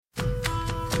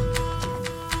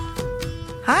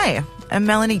Hi, I'm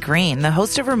Melanie Green, the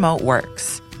host of Remote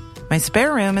Works. My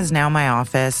spare room is now my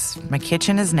office. My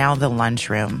kitchen is now the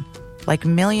lunchroom. Like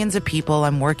millions of people,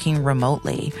 I'm working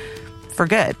remotely. For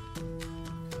good.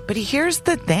 But here's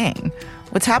the thing.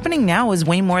 What's happening now is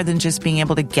way more than just being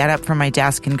able to get up from my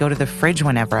desk and go to the fridge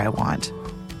whenever I want.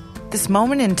 This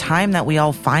moment in time that we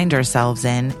all find ourselves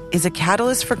in is a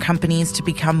catalyst for companies to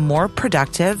become more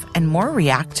productive and more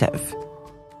reactive.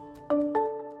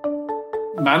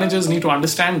 Managers need to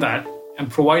understand that,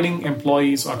 and providing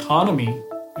employees autonomy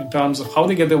in terms of how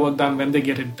they get their work done, when they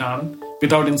get it done,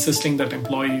 without insisting that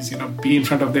employees, be in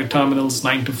front of their terminals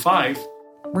 9 to 5.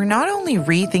 We're not only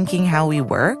rethinking how we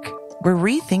work, we're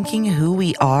rethinking who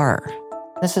we are.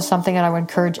 This is something that I would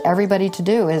encourage everybody to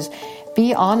do is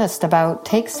be honest about,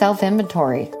 take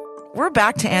self-inventory. We're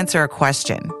back to answer a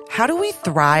question. How do we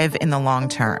thrive in the long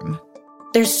term?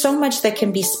 There's so much that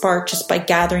can be sparked just by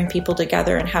gathering people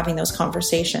together and having those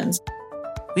conversations.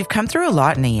 We've come through a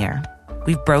lot in a year.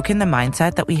 We've broken the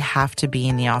mindset that we have to be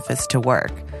in the office to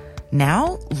work.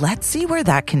 Now, let's see where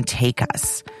that can take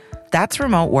us. That's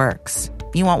Remote Works.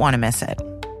 You won't want to miss it.